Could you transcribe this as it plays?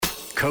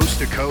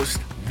Coast-to-coast,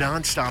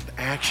 nonstop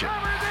action.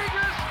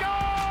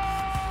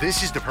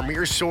 This is the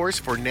premier source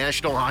for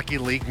National Hockey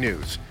League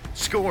news,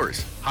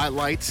 scores,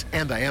 highlights,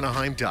 and the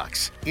Anaheim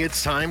Ducks.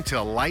 It's time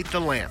to light the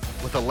lamp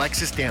with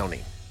Alexis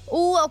Downie.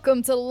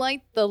 Welcome to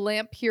Light the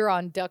Lamp here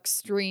on Duck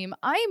Stream.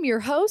 I am your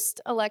host,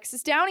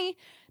 Alexis Downie.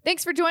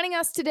 Thanks for joining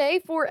us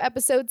today for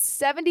episode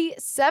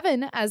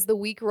 77 as the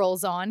week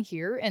rolls on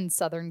here in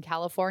Southern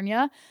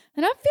California.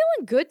 And I'm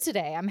feeling good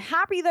today. I'm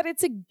happy that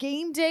it's a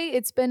game day.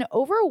 It's been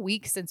over a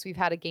week since we've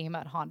had a game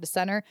at Honda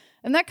Center.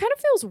 And that kind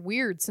of feels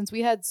weird since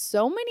we had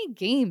so many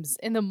games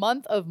in the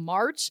month of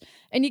March.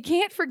 And you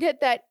can't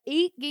forget that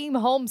 8-game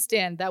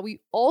homestand that we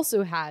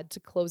also had to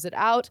close it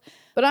out.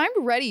 But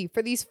I'm ready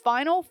for these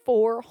final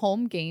 4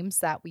 home games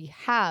that we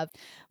have.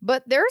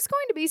 But there's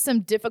going to be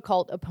some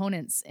difficult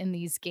opponents in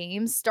these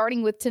games.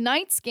 Starting with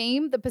tonight's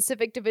game, the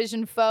Pacific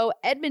Division foe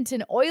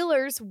Edmonton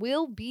Oilers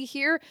will be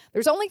here.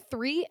 There's only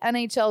 3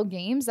 NHL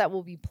games that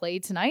will be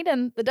played tonight,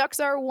 and the Ducks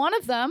are one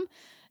of them.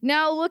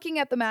 Now, looking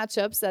at the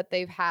matchups that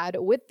they've had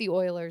with the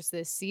Oilers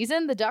this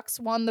season, the Ducks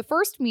won the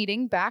first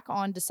meeting back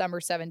on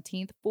December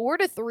 17th,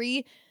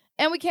 4-3.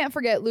 And we can't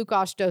forget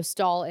Lukas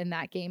Dostal in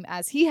that game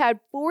as he had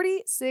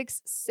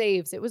 46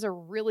 saves. It was a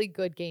really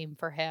good game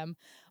for him.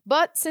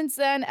 But since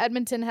then,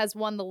 Edmonton has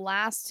won the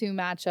last 2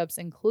 matchups,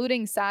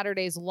 including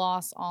Saturday's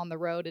loss on the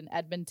road in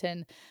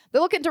Edmonton.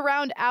 They're looking to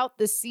round out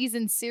the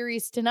season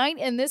series tonight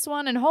in this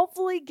one and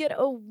hopefully get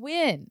a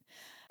win.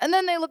 And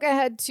then they look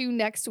ahead to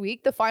next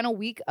week, the final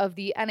week of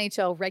the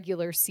NHL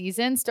regular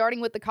season,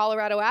 starting with the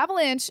Colorado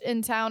Avalanche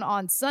in town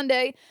on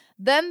Sunday,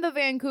 then the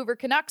Vancouver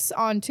Canucks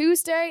on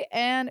Tuesday,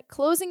 and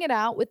closing it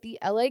out with the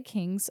LA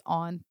Kings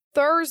on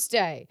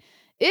Thursday.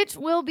 It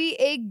will be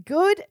a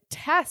good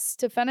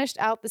test to finish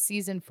out the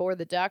season for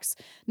the Ducks.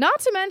 Not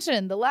to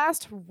mention, the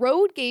last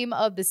road game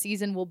of the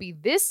season will be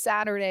this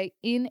Saturday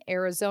in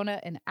Arizona,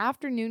 an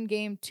afternoon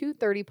game,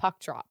 2:30 puck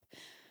drop.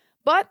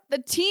 But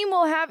the team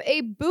will have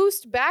a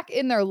boost back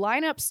in their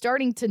lineup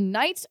starting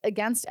tonight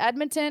against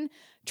Edmonton.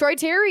 Troy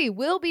Terry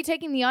will be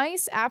taking the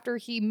ice after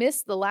he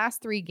missed the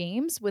last 3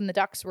 games when the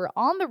Ducks were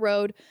on the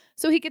road,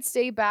 so he could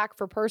stay back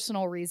for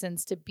personal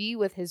reasons to be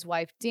with his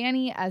wife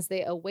Dani as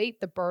they await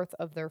the birth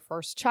of their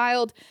first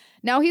child.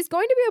 Now, he's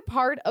going to be a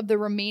part of the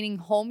remaining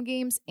home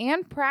games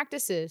and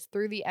practices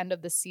through the end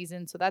of the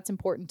season, so that's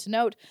important to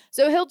note.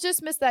 So he'll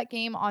just miss that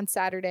game on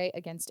Saturday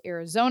against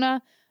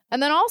Arizona.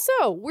 And then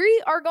also,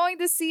 we are going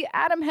to see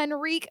Adam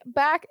Henrique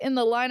back in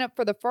the lineup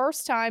for the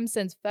first time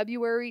since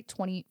February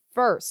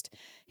 21st.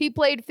 He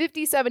played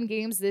 57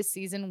 games this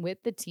season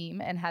with the team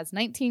and has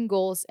 19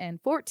 goals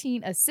and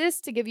 14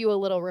 assists to give you a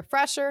little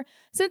refresher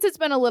since it's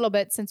been a little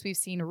bit since we've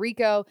seen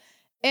Rico.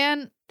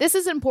 And this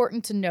is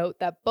important to note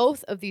that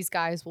both of these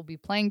guys will be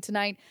playing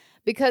tonight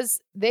because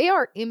they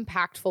are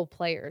impactful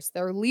players.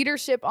 Their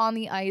leadership on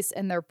the ice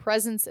and their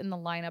presence in the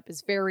lineup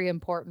is very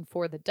important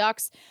for the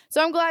Ducks.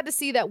 So I'm glad to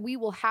see that we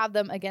will have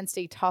them against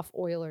a tough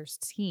Oilers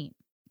team.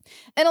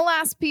 And a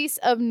last piece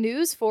of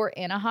news for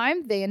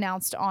Anaheim. They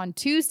announced on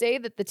Tuesday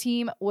that the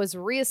team was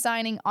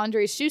reassigning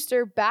Andre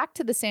Schuster back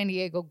to the San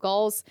Diego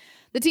Gulls.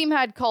 The team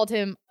had called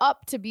him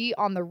up to be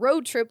on the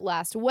road trip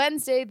last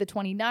Wednesday, the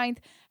 29th.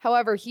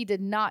 However, he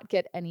did not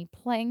get any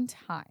playing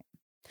time.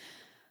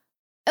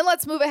 And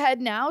let's move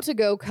ahead now to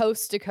go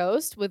coast to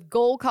coast with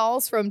goal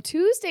calls from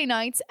Tuesday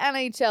night's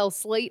NHL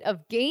slate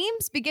of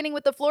games, beginning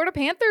with the Florida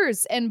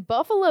Panthers and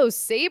Buffalo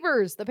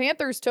Sabres. The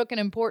Panthers took an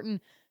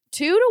important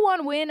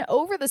 2-1 win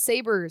over the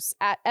Sabres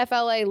at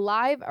FLA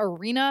Live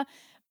Arena,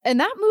 and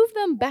that moved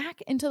them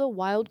back into the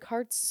wild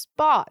card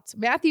spot.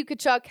 Matthew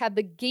Tkachuk had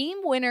the game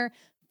winner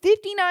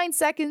 59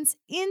 seconds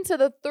into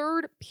the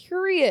third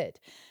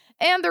period.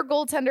 And their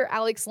goaltender,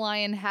 Alex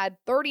Lyon, had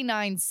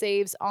 39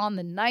 saves on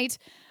the night.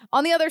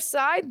 On the other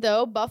side,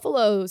 though,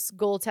 Buffalo's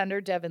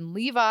goaltender, Devin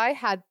Levi,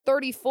 had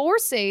 34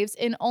 saves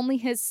in only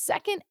his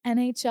second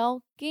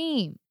NHL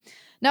game.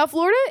 Now,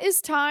 Florida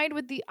is tied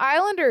with the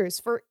Islanders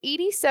for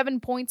 87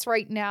 points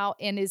right now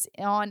and is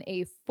on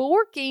a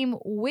 4-game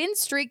win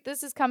streak.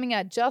 This is coming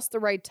at just the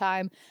right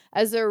time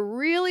as they're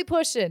really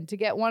pushing to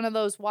get one of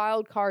those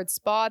wild card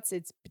spots.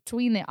 It's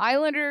between the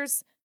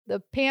Islanders, the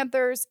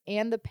Panthers,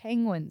 and the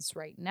Penguins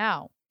right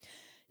now.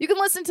 You can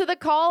listen to the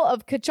call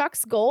of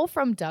Tkachuk's goal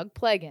from Doug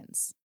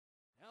Plagens.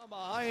 Now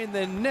behind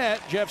the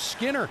net, Jeff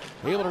Skinner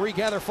able to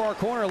regather far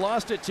corner,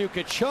 lost it to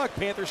Tkachuk.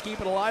 Panthers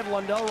keep it alive.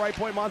 Lundell, right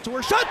point,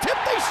 Montour, shot,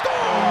 tipped, they score!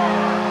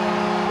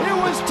 It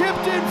was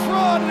tipped in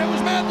front, and it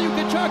was Matthew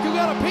Tkachuk who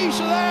got a piece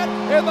of that,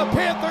 and the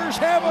Panthers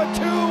have a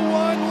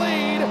 2-1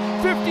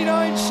 lead,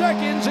 59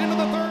 seconds into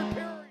the third period.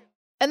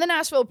 And the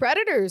Nashville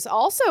Predators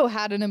also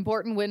had an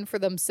important win for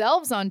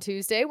themselves on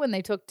Tuesday when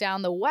they took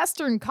down the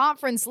Western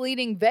Conference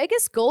leading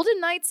Vegas Golden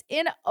Knights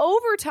in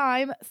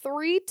overtime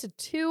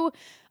 3-2.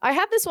 I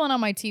had this one on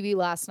my TV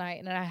last night,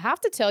 and I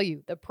have to tell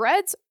you, the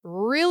Preds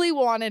really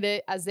wanted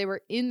it as they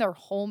were in their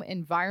home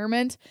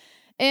environment.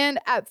 And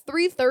at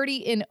 3:30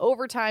 in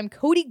overtime,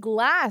 Cody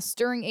Glass,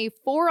 during a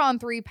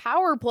 4-on-3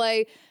 power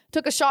play,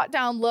 took a shot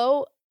down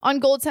low on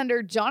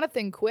goaltender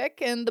Jonathan Quick,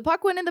 and the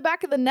puck went in the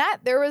back of the net.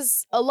 There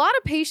was a lot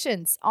of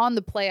patience on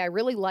the play. I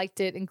really liked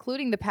it,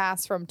 including the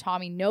pass from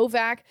Tommy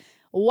Novak.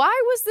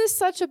 Why was this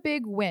such a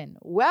big win?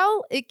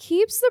 Well, it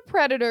keeps the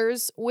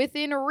Predators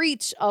within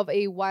reach of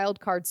a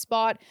wild card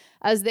spot,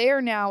 as they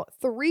are now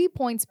 3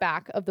 points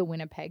back of the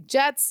Winnipeg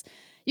Jets.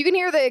 You can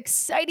hear the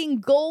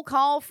exciting goal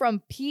call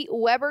from Pete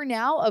Weber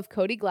now of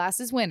Cody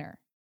Glass's winner.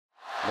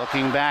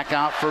 Looking back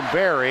out for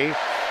Barry.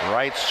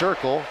 Right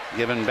circle,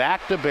 given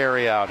back to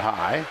Barry out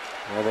high.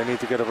 Well, they need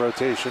to get a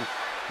rotation.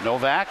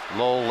 Novak,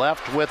 low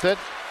left with it.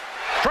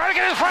 Trying to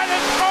get his friend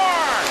and score!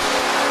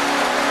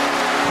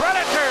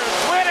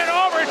 Predators win in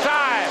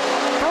overtime,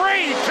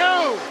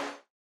 3-2.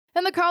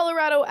 And the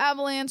Colorado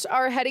Avalanche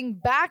are heading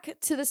back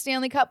to the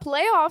Stanley Cup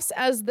playoffs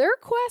as their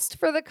quest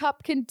for the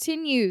Cup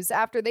continues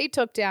after they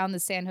took down the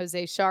San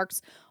Jose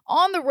Sharks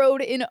on the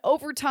road in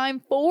overtime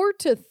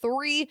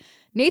 4-3.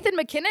 Nathan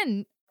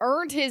MacKinnon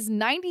earned his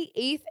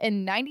 98th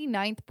and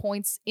 99th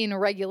points in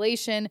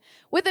regulation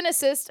with an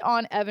assist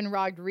on Evan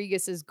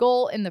Rodriguez's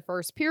goal in the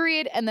first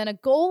period and then a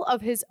goal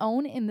of his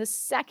own in the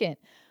second.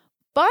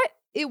 But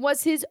it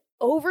was his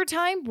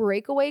overtime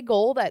breakaway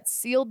goal that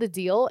sealed the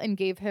deal and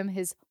gave him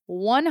his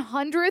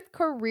 100th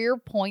career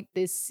point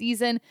this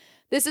season.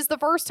 This is the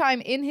first time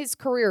in his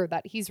career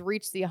that he's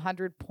reached the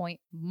 100-point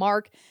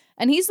mark,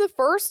 and he's the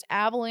first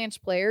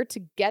Avalanche player to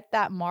get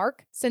that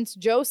mark since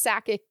Joe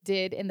Sakic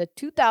did in the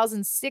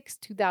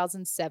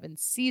 2006-2007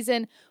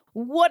 season.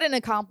 What an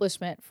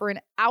accomplishment for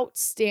an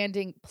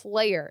outstanding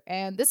player.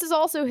 And this is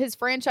also his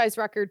franchise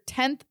record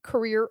 10th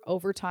career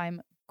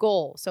overtime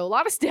goal. So a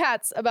lot of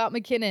stats about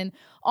MacKinnon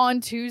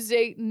on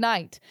Tuesday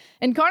night.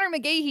 And Connor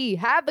McGahey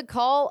had the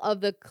call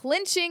of the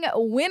clinching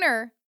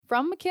winner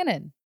from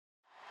MacKinnon.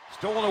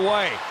 Stolen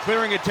away,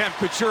 clearing attempt,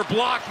 Couture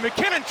blocked.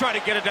 MacKinnon tried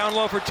to get it down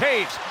low for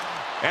Taves.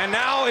 And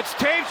now it's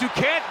Taves who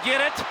can't get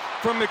it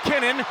from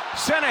MacKinnon.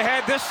 Sent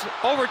ahead. This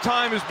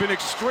overtime has been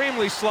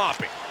extremely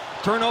sloppy.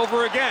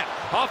 Turnover again.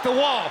 Off the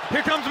wall.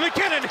 Here comes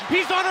MacKinnon.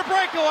 He's on a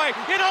breakaway.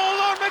 In all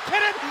alone,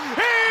 MacKinnon.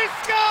 He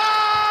scores!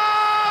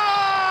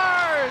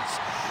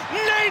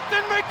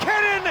 Nathan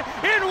MacKinnon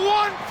in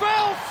one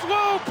fell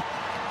swoop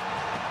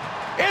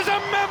is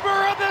a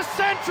member of the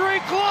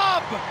Century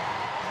Club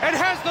and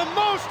has the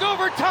most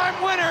overtime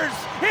winners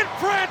in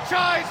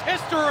franchise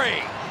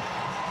history.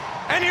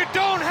 And you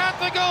don't have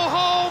to go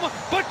home,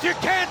 but you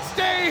can't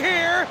stay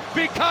here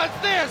because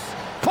this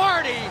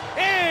party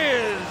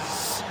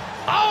is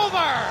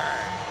over.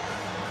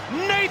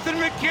 Nathan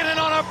MacKinnon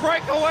on a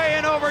breakaway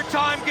in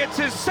overtime gets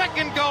his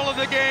second goal of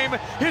the game,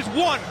 his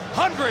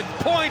 100th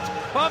point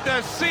of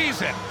the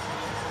season.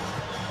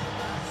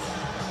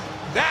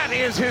 That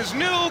is his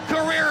new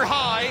career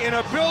high in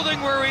a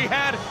building where he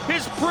had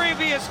his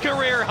previous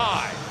career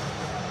high.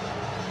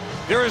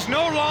 There is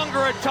no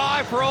longer a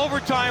tie for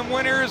overtime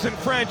winners in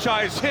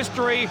franchise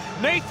history.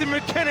 Nathan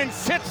MacKinnon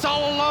sits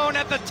all alone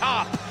at the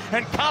top,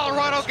 and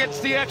Colorado gets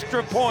the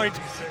extra point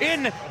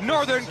in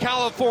Northern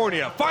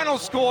California. Final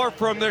score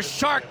from the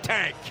Shark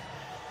Tank.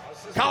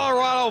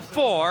 Colorado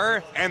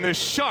 4 and the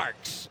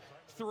Sharks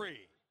 3.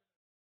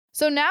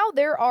 So now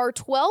there are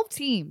 12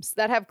 teams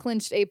that have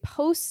clinched a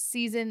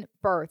postseason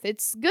berth.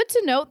 It's good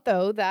to note,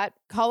 though, that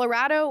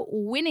Colorado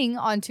winning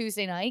on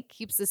Tuesday night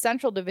keeps the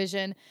Central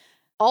Division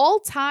all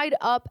tied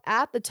up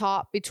at the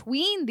top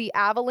between the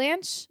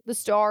Avalanche, the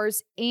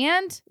Stars,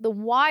 and the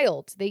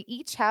Wild. They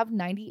each have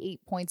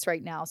 98 points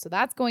right now, so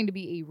that's going to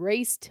be a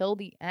race till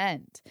the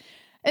end.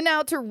 And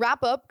now to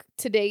wrap up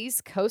today's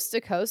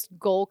coast-to-coast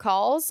goal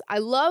calls, I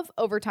love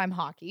overtime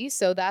hockey,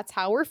 so that's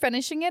how we're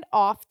finishing it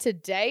off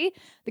today.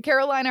 The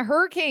Carolina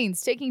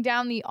Hurricanes taking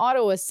down the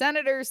Ottawa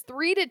Senators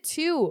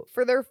 3-2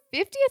 for their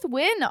 50th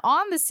win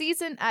on the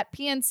season at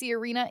PNC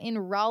Arena in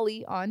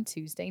Raleigh on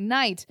Tuesday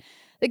night.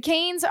 The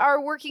Canes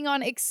are working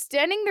on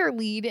extending their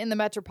lead in the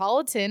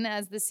Metropolitan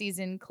as the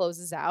season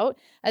closes out,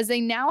 as they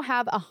now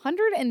have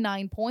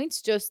 109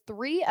 points, just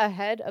 3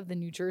 ahead of the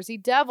New Jersey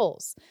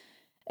Devils.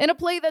 In a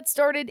play that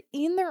started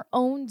in their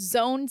own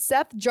zone,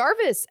 Seth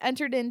Jarvis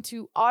entered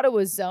into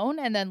Ottawa's zone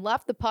and then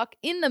left the puck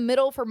in the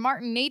middle for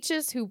Martin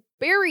Necas, who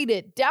buried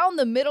it down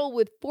the middle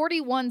with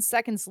 41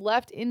 seconds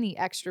left in the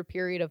extra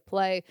period of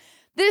play.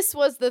 This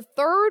was the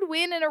third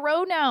win in a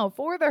row now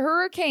for the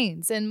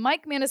Hurricanes, and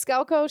Mike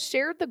Maniscalco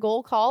shared the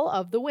goal call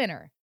of the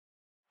winner.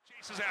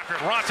 Chases after it.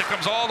 Ronta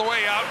comes all the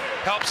way out,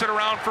 helps it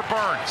around for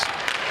Burns.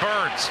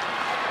 Burns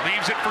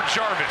leaves it for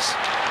Jarvis.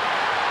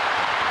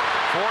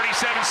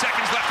 47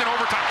 seconds left in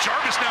overtime.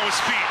 Jarvis now with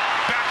speed,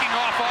 backing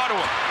off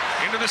Ottawa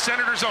into the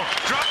Senator zone.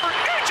 Drop for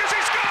Necas,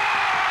 he scores!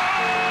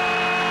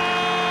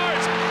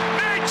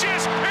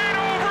 Necas in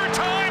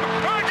overtime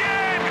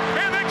again,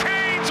 and the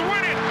Canes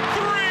win it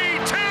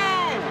 3-2.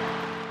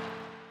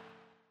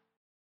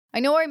 I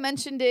know I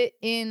mentioned it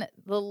in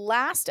the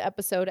last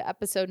episode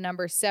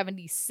number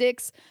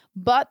 76,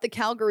 but the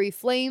Calgary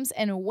Flames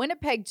and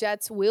Winnipeg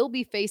Jets will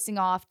be facing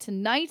off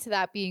tonight,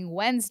 that being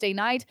Wednesday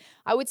night.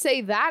 I would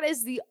say that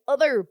is the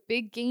other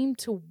big game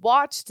to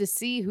watch to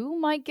see who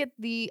might get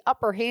the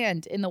upper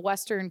hand in the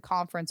Western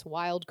Conference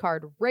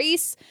wildcard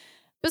race.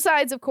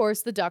 besides, of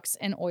course, the Ducks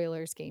and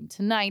Oilers game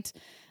tonight.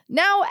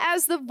 Now,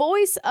 as the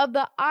voice of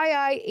the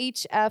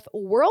IIHF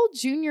World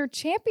Junior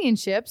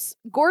Championships,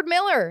 Gord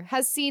Miller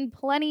has seen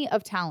plenty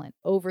of talent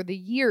over the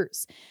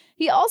years.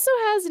 He also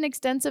has an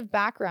extensive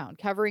background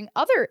covering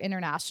other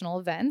international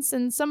events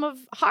and some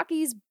of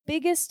hockey's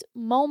biggest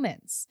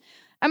moments.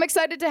 I'm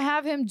excited to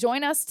have him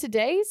join us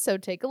today, so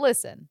take a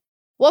listen.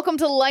 Welcome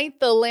to Light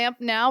the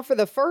Lamp now for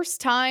the first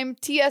time,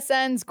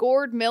 TSN's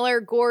Gord Miller.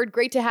 Gord,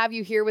 great to have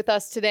you here with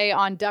us today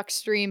on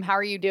Duckstream. How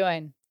are you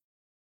doing?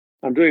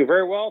 I'm doing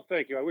very well,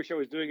 thank you. I wish I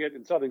was doing it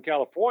in Southern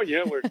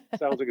California, where it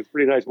sounds like it's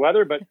pretty nice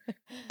weather, but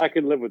I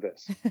can live with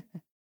this.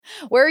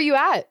 Where are you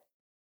at?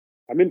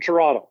 I'm in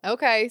Toronto.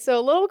 Okay, so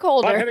a little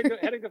colder. I'm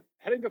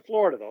heading to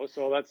Florida, though,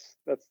 so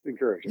that's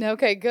encouraging.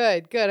 Okay,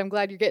 good. I'm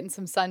glad you're getting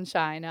some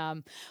sunshine.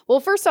 Well,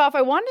 first off,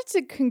 I wanted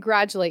to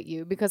congratulate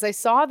you because I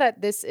saw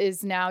that this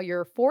is now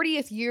your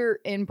 40th year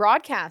in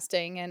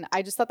broadcasting, and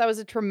I just thought that was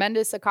a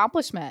tremendous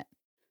accomplishment.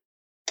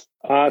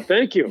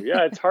 Thank you.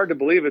 Yeah, it's hard to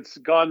believe it's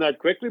gone that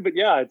quickly, but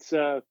yeah, it's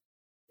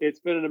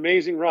been an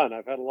amazing run.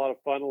 I've had a lot of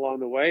fun along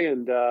the way,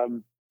 and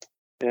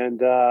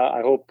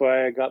I hope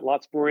I got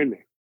lots more in me.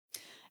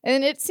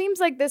 And it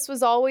seems like this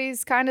was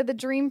always kind of the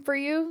dream for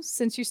you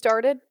since you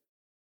started.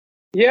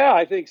 Yeah,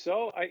 I think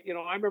so. I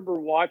remember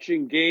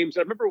watching games.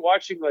 I remember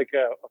watching like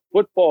a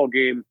football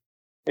game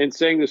and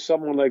saying to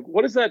someone like,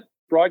 "What does that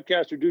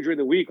broadcaster do during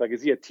the week? Like,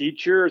 is he a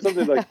teacher or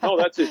something?" Like, no,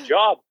 that's his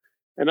job.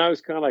 And I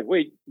was kind of like,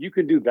 wait, you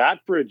can do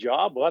that for a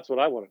job? Well, that's what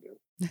I want to do.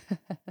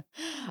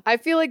 I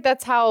feel like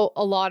that's how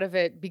a lot of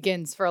it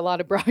begins for a lot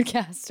of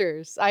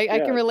broadcasters. I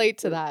can relate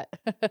to that.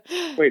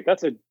 Wait,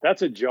 that's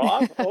a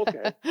job?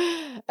 Okay.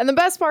 And the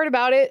best part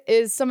about it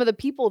is some of the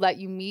people that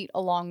you meet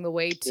along the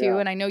way too. Yeah.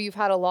 And I know you've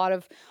had a lot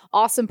of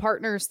awesome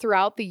partners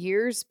throughout the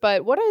years,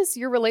 but what is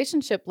your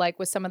relationship like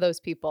with some of those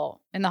people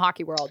in the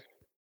hockey world?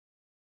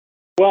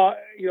 Well,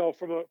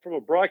 from a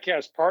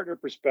broadcast partner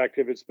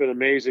perspective, it's been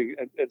amazing.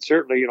 And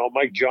certainly,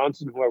 Mike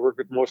Johnson, who I work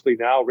with mostly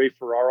now, Ray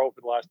Ferraro for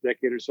the last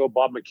decade or so,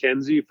 Bob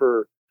McKenzie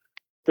for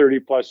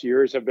 30 plus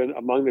years have been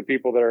among the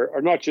people that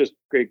are not just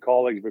great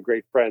colleagues, but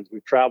great friends.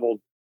 We've traveled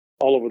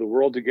all over the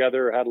world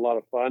together, had a lot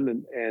of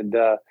fun.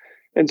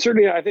 And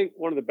certainly, I think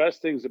one of the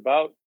best things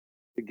about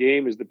the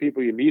game is the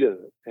people you meet in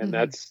it. And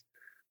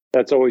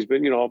that's always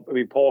been,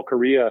 Paul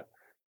Correa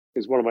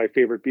is one of my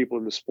favorite people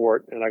in the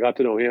sport. And I got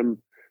to know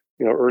him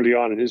early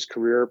on in his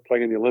career,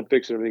 playing in the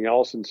Olympics and everything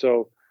else. And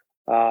so,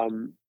 I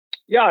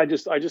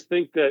just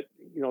think that,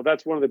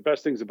 that's one of the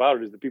best things about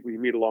it is the people you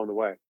meet along the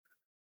way.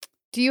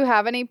 Do you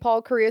have any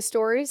Paul Correa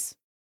stories?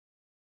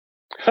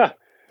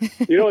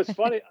 It's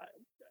funny.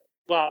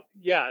 Well,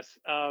 yes.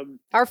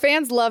 Our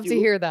fans love to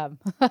hear them.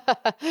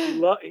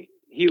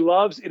 He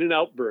loves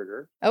In-N-Out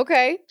Burger.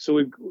 Okay.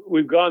 So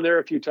we've gone there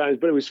a few times,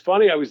 but it was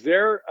funny. I was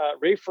there.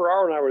 Ray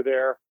Ferraro and I were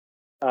there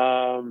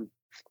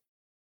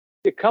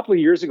a couple of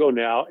years ago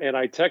now, and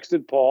I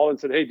texted Paul and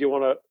said, "Hey, do you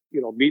want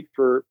to, meet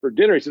for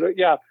dinner?" He said,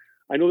 "Yeah,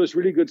 I know this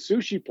really good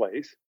sushi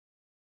place."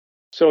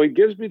 So he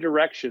gives me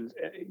directions.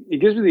 He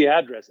gives me the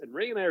address, and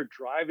Ray and I are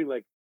driving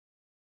like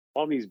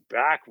on these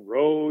back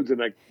roads, and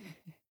like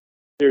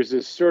there's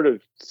this sort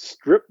of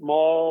strip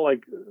mall,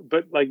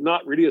 but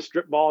not really a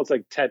strip mall. It's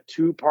like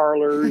tattoo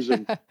parlors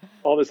and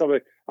all this stuff.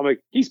 I'm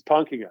like, he's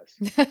punking us.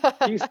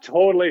 He's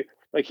totally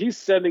he's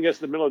sending us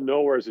in the middle of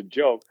nowhere as a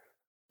joke.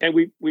 And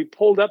we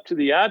pulled up to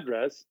the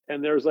address,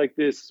 and there's like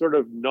this sort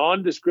of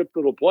nondescript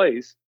little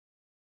place,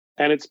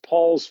 and it's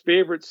Paul's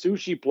favorite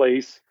sushi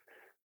place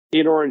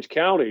in Orange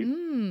County.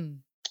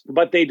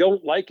 But they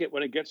don't like it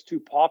when it gets too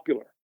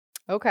popular.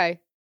 Okay.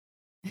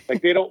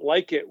 They don't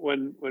like it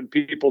when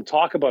people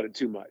talk about it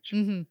too much.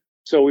 Mm-hmm.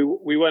 So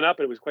we went up,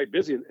 and it was quite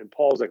busy, and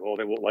Paul's like, "Oh,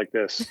 they won't like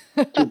this.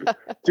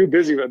 Too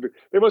busy.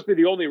 They must be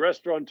the only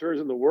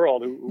restaurateurs in the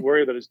world who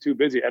worry that it's too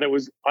busy." And it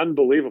was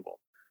unbelievable.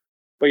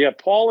 But yeah,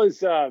 Paul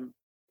is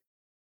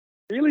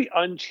really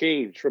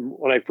unchanged from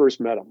when I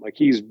first met him.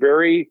 He's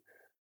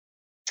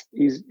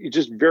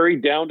just very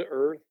down to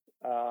earth.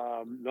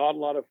 Not a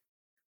lot of,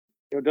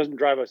 doesn't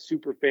drive a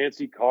super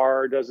fancy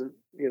car. Doesn't,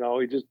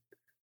 he's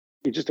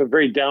just a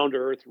very down to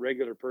earth,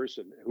 regular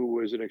person who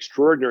was an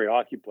extraordinary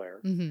hockey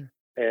player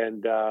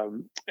and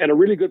a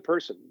really good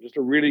person, just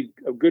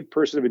a good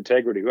person of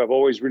integrity who I've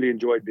always really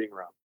enjoyed being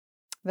around.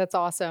 That's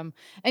awesome.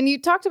 And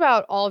you talked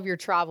about all of your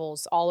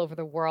travels all over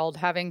the world,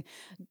 having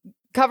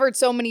covered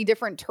so many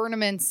different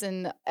tournaments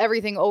and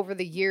everything over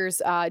the years.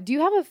 Do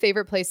you have a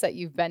favorite place that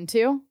you've been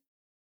to?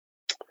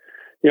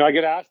 I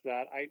get asked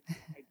that. I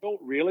don't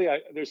really.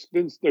 There's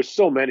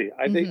so many.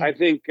 I think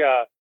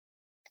the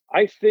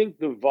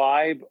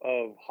vibe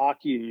of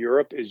hockey in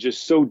Europe is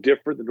just so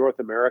different than North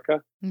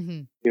America.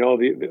 The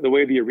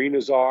way the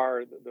arenas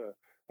are,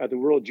 at the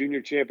World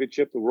Junior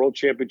Championship, the World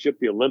Championship,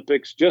 the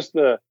Olympics, just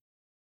the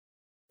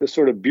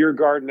sort of beer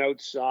garden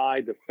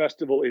outside, the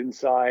festival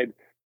inside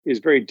is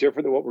very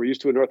different than what we're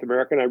used to in North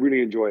America, and I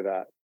really enjoy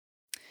that.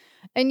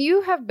 And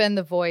you have been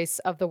the voice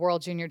of the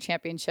World Junior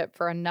Championship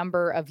for a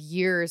number of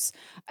years.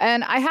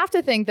 And I have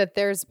to think that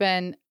there's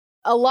been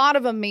a lot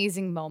of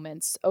amazing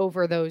moments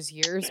over those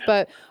years,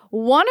 but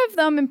one of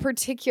them in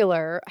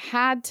particular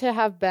had to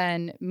have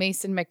been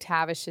Mason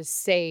McTavish's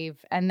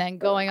save and then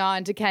going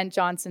on to Kent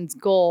Johnson's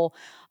goal.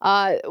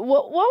 What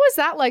was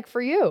that like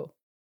for you?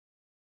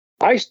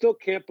 I still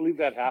can't believe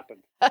that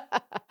happened.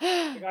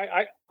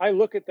 I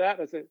look at that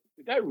and I say,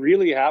 did that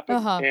really happen?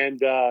 Uh-huh.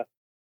 And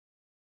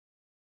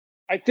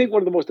I think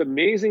one of the most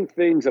amazing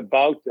things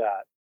about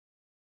that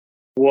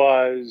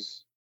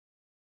was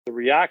the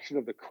reaction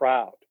of the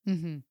crowd.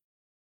 Mm-hmm.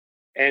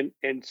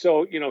 And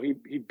so,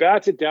 he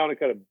bats it down and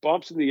kind of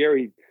bumps in the air.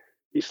 He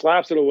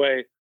slaps it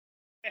away.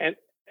 And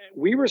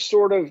we were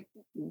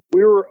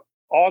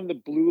on the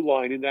blue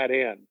line in that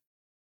end.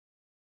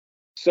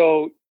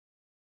 So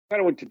kind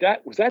of went,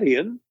 was that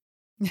in?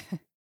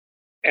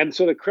 And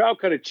so the crowd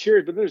kind of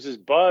cheered, but there's this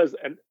buzz,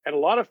 and a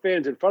lot of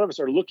fans in front of us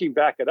are looking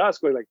back at us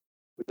going like,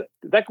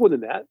 did that go in the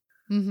net?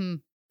 Mm-hmm.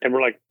 And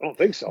we're like, I don't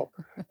think so.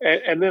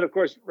 and then, of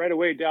course, right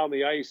away down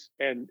the ice,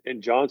 and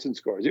Johnson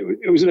scores.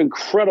 It was an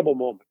incredible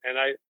moment. And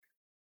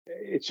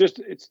it's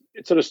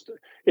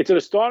an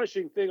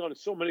astonishing thing on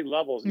so many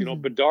levels. Mm-hmm.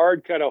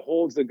 Bedard kind of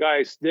holds the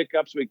guy's stick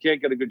up so he can't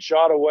get a good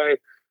shot away.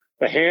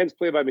 The hands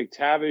play by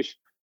McTavish,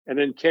 and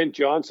then Kent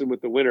Johnson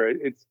with the winner.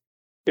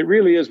 It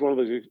really is one of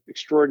those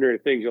extraordinary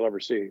things you'll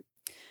ever see.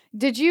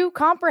 Did you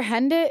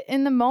comprehend it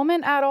in the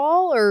moment at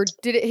all, or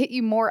did it hit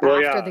you more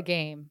after the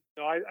game?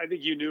 No, I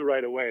think you knew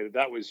right away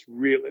that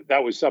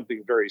was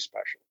something very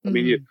special.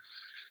 Mm-hmm.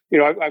 I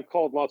mean, I've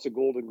called lots of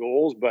golden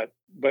goals, but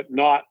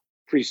not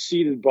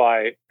preceded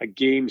by a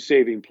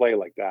game-saving play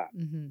like that.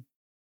 Mm-hmm.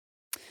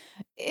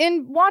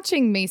 In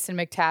watching Mason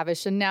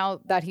McTavish, and now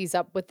that he's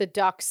up with the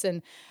Ducks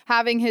and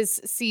having his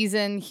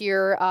season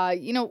here,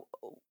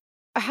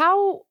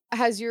 how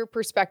has your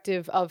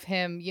perspective of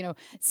him,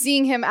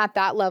 seeing him at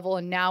that level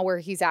and now where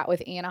he's at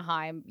with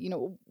Anaheim,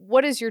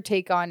 what is your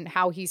take on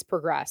how he's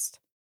progressed?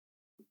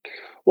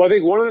 Well, I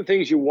think one of the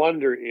things you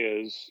wonder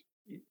is,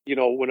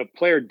 when a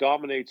player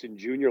dominates in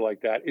junior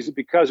like that, is it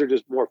because they're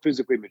just more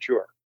physically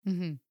mature?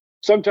 Mm-hmm.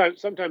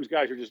 Sometimes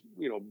guys are just,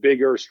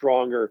 bigger,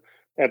 stronger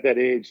at that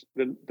age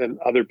than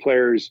other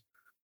players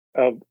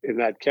in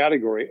that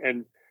category.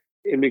 And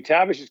in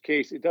McTavish's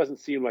case, it doesn't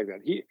seem like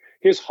that.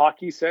 His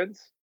hockey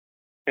sense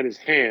and his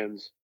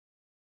hands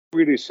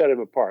really set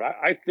him apart.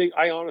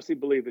 I honestly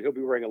believe that he'll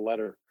be wearing a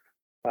letter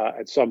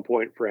at some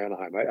point for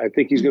Anaheim. I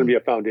think he's going to be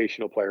a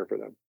foundational player for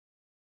them.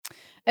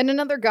 And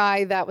another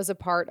guy that was a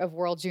part of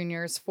World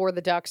Juniors for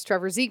the Ducks,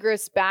 Trevor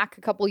Zegras, back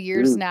a couple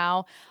years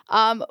now.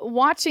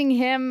 Watching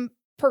him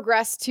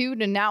progress to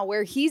now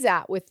where he's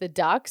at with the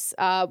Ducks,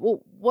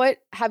 what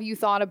have you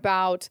thought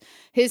about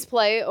his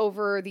play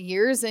over the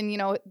years and,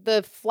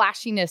 the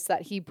flashiness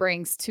that he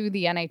brings to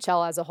the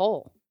NHL as a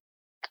whole?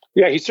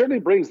 Yeah, he certainly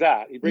brings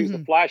that. He brings the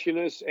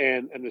flashiness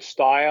and the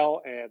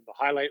style and the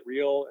highlight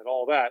reel and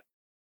all that.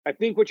 I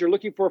think what you're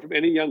looking for from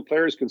any young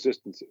player is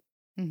consistency.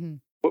 Mm-hmm.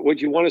 But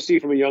what you want to see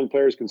from a young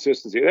player is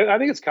consistency. I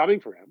think it's coming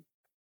for him.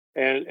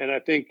 And I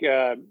think,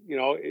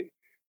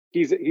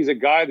 he's a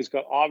guy that's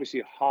got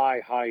obviously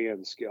high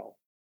end skill.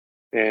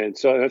 And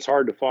so that's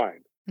hard to find.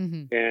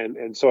 Mm-hmm.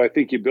 And so I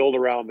think you build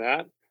around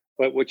that.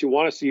 But what you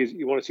want to see is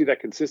that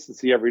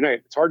consistency every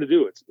night. It's hard to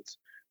do. It's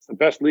the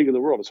best league in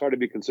the world. It's hard to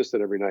be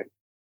consistent every night.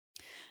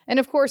 And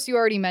of course, you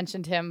already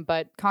mentioned him,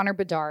 but Connor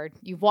Bedard,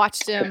 you've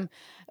watched him.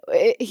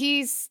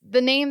 He's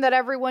the name that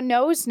everyone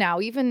knows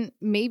now. Even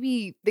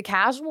maybe the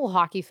casual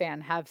hockey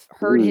fan have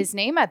heard his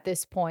name at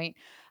this point.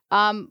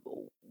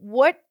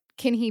 What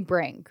can he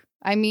bring?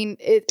 I mean,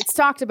 it's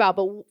talked about,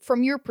 but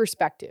from your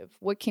perspective,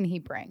 what can he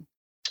bring?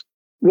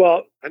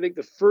 Well, I think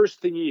the first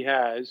thing he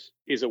has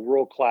is a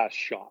world-class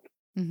shot.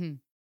 Mm-hmm.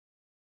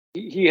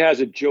 He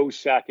has a Joe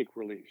Sakic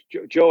release.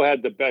 Joe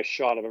had the best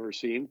shot I've ever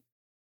seen.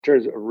 In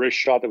terms of a wrist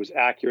shot that was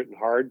accurate and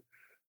hard.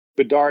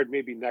 Bedard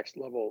may be next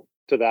level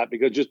to that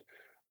because just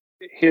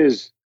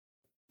his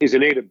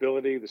innate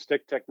ability, the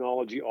stick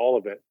technology, all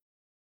of it.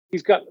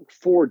 He's got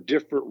 4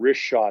 different wrist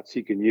shots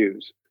he can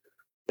use,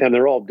 and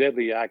they're all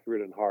deadly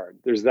accurate and hard.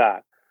 There's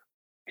that.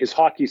 His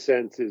hockey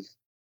sense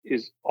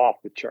is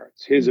off the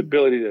charts. His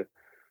ability to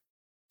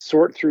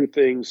sort through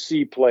things,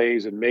 see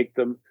plays, and make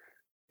them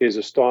is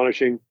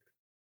astonishing.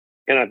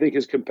 And I think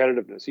his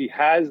competitiveness. He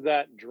has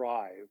that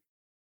drive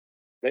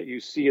that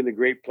you see in the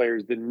great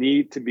players, the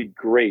need to be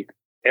great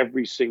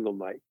every single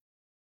night.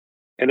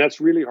 And that's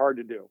really hard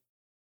to do.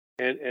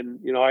 And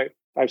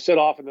I've said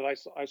often that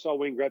I saw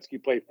Wayne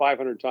Gretzky play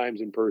 500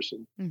 times in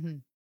person. Mm-hmm.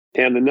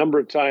 And the number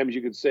of times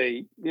you could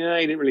say, yeah,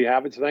 he didn't really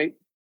have it tonight,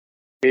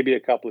 maybe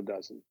a couple of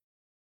dozen.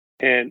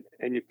 And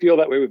you feel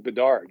that way with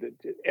Bedard,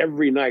 that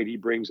every night he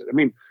brings it. I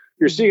mean,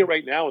 you're seeing it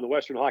right now in the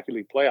Western Hockey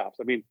League playoffs.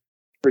 I mean,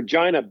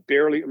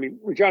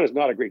 Regina's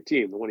not a great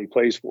team, the one he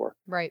plays for.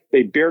 Right.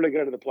 They barely got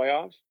into the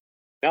playoffs.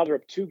 Now they're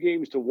up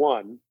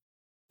 2-1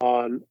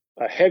 on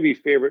a heavy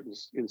favorite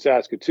in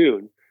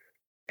Saskatoon.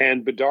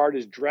 And Bedard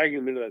is dragging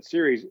them into that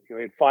series. He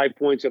had 5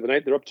 points the other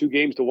night. They're up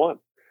 2-1.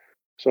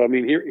 So, I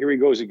mean, here he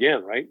goes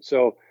again, right?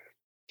 So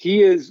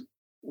he is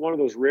one of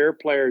those rare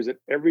players that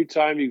every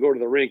time you go to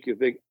the rink, you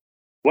think,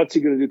 What's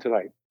he going to do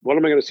tonight? What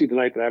am I going to see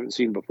tonight that I haven't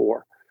seen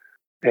before?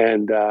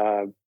 And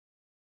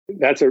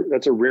that's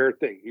a rare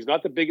thing. He's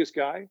not the biggest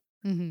guy,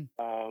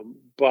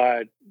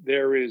 but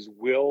there is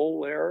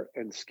will there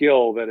and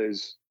skill that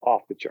is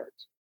off the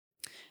charts.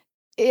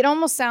 It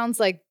almost sounds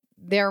like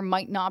there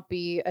might not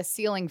be a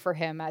ceiling for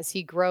him as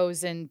he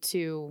grows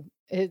into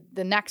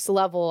the next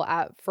level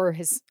for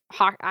his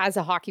as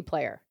a hockey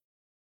player.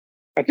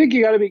 I think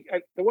you got to be.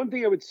 The one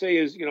thing I would say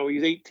is,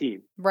 he's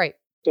 18, right?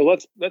 So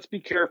let's be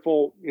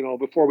careful,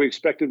 before we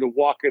expect him to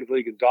walk into the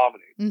league and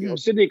dominate.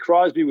 Sidney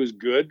Crosby was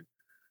good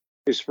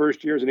his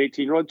first year as an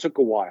 18-year-old. It took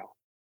a while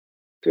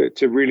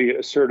to really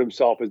assert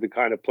himself as the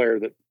kind of player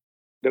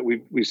that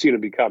we've seen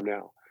him become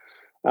now.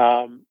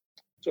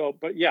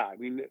 But yeah, I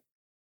mean,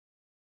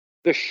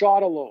 the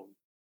shot alone,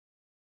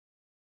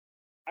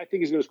 I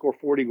think he's going to score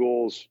 40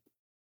 goals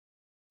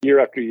year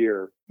after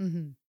year,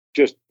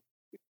 just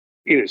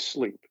in his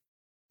sleep.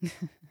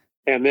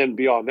 And then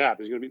beyond that,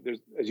 there's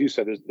as you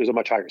said, there's a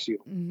much higher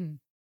ceiling.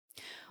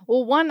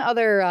 Well, one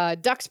other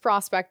Ducks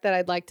prospect that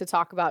I'd like to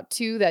talk about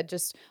too, that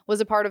just was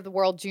a part of the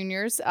World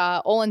Juniors,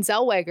 Olen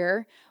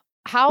Zellweger.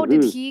 How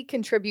did he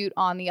contribute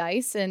on the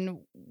ice, and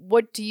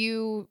what do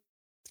you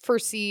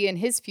foresee in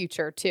his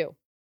future too?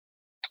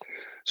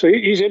 So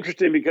he's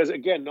interesting because,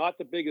 again, not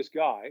the biggest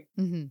guy,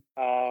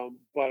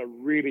 but a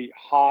really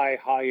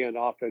high-end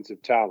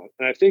offensive talent.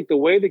 And I think the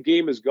way the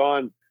game has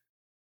gone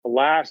the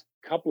last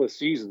couple of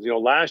seasons,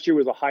 last year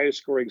was the highest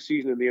scoring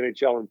season in the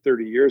NHL in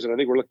 30 years. And I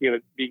think we're looking at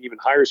it being even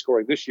higher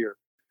scoring this year,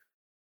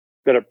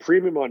 that a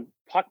premium on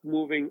puck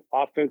moving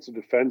offensive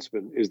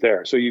defenseman is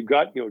there. So you've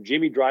got,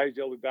 Jamie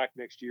Drysdale will be back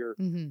next year,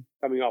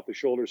 coming off the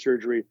shoulder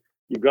surgery.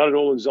 You've got an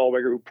Olen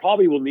Zellweger who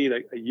probably will need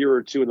a year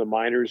or two in the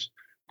minors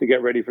to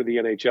get ready for the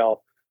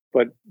NHL.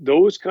 But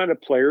those kind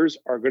of players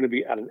are going to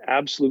be at an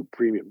absolute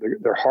premium.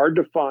 They're hard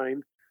to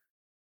find.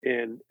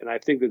 And I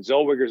think that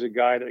Zellweger is a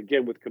guy that,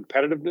 again, with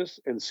competitiveness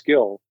and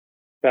skill,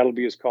 that'll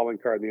be his calling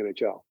card in the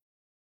NHL.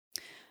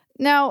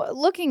 Now,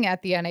 looking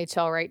at the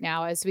NHL right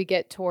now, as we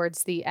get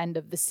towards the end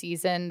of the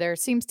season, there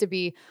seems to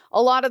be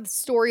a lot of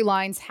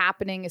storylines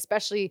happening,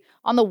 especially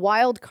on the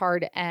wild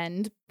card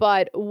end.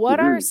 But what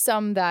are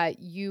some that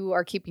you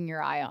are keeping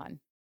your eye on?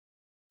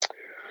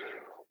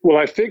 Well,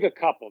 I think a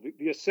couple.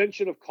 The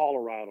ascension of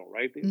Colorado,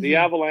 right? The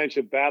Avalanche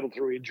have battled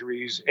through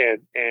injuries,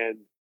 and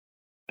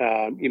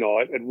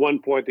at one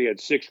point they had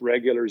 6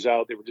 regulars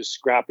out. They were just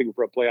scrapping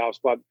for a playoff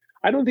spot.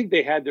 I don't think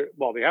they had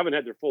they haven't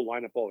had their full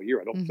lineup all year.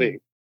 I don't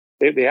think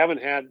they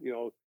haven't had,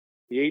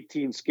 the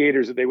 18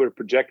 skaters that they would have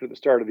projected at the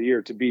start of the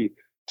year to be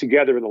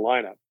together in the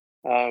lineup.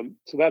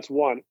 So that's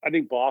one. I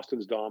think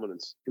Boston's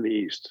dominance in the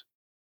East.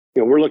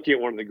 We're looking at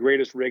one of the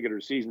greatest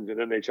regular seasons in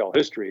NHL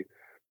history.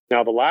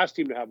 Now, the last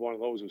team to have one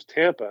of those was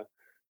Tampa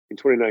in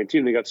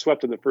 2019. They got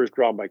swept in the first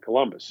round by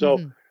Columbus. So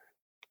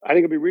I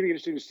think it'll be really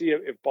interesting to see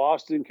if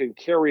Boston can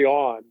carry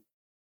on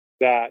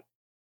that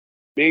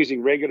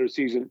amazing regular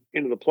season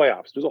into the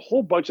playoffs. There's a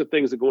whole bunch of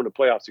things that go into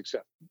playoff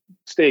success.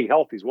 Staying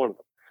healthy is one of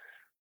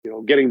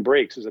them. Getting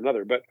breaks is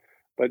another.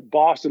 But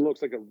Boston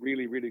looks like a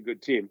really, really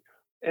good team.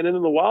 And then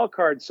on the wild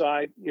card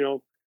side,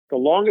 the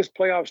longest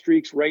playoff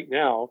streaks right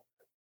now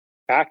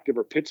active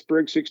are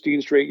Pittsburgh,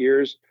 16 straight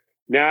years,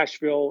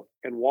 Nashville,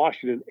 and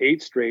Washington,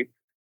 8 straight.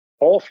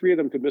 All 3 of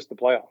them could miss the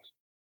playoffs,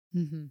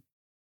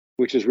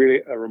 which is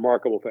really a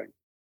remarkable thing.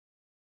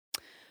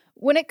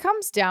 When it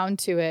comes down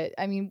to it,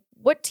 I mean,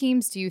 what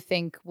teams do you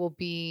think will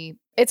be,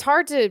 it's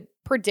hard to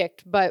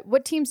predict, but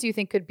what teams do you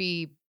think could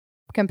be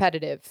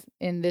competitive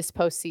in this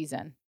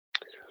postseason?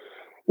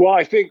 Well,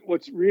 I think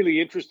what's really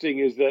interesting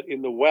is that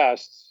in the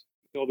West,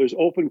 there's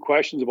open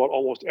questions about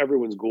almost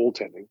everyone's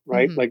goaltending,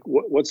 right? Like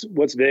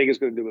what's Vegas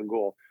going to do in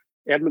goal?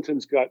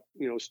 Edmonton's got,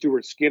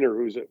 Stuart Skinner,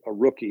 who's a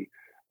rookie.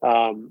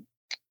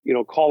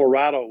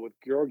 Colorado with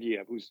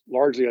Georgiev, who's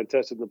largely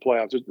untested in the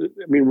playoffs.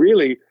 I mean,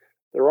 really,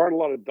 there aren't a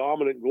lot of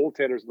dominant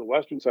goaltenders on the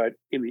Western side.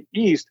 In the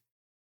East,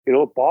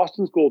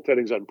 Boston's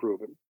goaltending's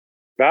unproven.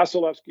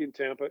 Vasilevsky in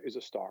Tampa is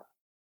a star.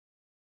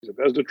 He's a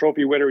Vezina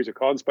Trophy winner. He's a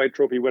Conn Smythe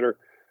Trophy winner.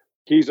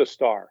 He's a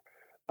star.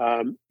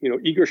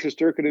 Igor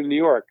Shesterkin in New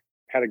York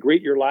had a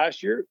great year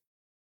last year.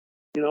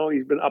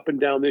 He's been up and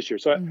down this year.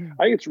 So I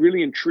think it's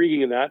really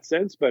intriguing in that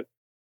sense. But,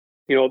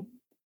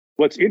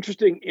 what's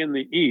interesting in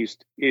the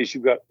East is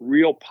you've got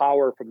real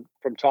power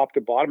from top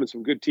to bottom, and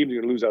some good teams are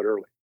going to lose out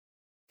early.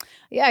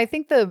 Yeah, I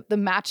think the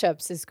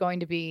matchups is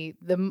going to be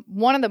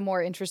one of the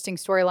more interesting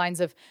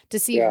storylines to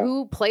see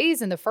who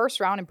plays in the first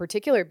round in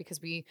particular, because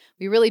we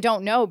really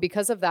don't know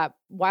because of that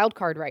wild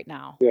card right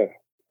now. Yeah,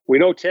 we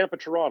know Tampa,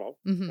 Toronto,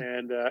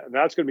 and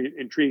that's going to be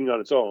intriguing on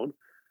its own.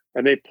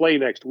 And they play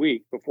next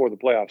week before the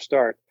playoffs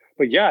start.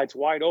 But yeah, it's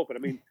wide open. I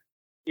mean,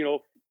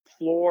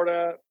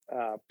 Florida,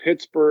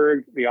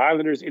 Pittsburgh, the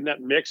Islanders in that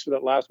mix for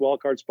that last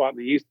wild card spot in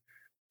the East,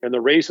 and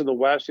the race in the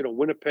West.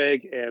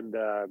 Winnipeg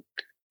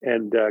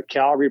and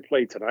Calgary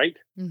play tonight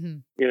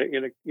in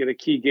a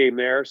key game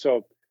there.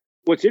 So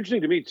what's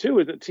interesting to me too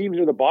is that teams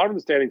near the bottom of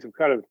the standings have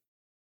kind of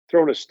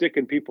thrown a stick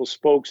in people's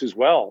spokes as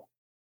well.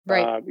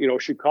 Right.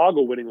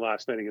 Chicago winning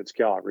last night against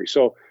Calgary.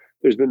 So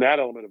there's been that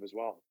element of as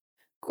well.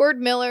 Gord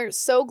Miller,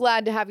 so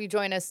glad to have you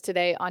join us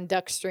today on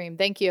Duckstream.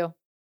 Thank you.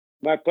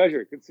 My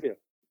pleasure. Good to see you.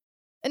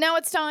 And now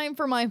it's time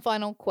for my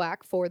final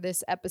quack for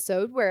this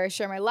episode, where I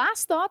share my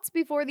last thoughts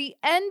before the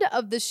end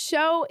of the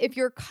show. If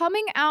you're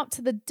coming out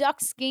to the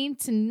Ducks game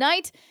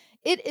tonight,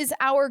 it is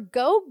our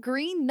Go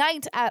Green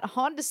Night at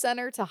Honda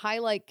Center to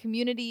highlight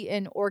community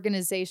and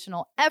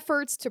organizational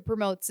efforts to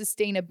promote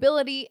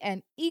sustainability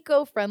and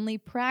eco-friendly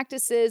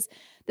practices.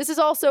 This is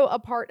also a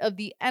part of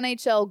the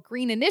NHL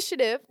Green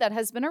Initiative that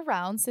has been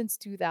around since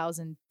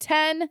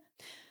 2010.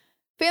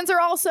 Fans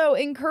are also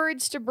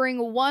encouraged to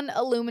bring one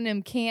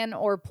aluminum can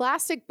or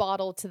plastic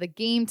bottle to the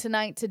game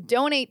tonight to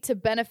donate to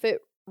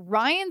benefit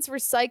Ryan's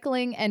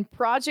Recycling and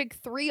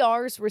Project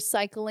 3R's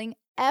recycling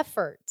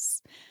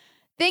efforts.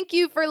 Thank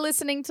you for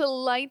listening to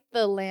Light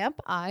the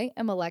Lamp. I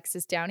am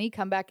Alexis Downie.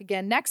 Come back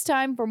again next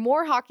time for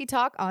more hockey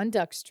talk on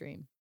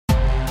Duckstream.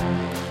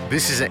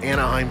 This is an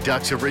Anaheim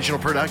Ducks original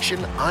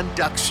production on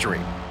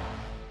Duckstream.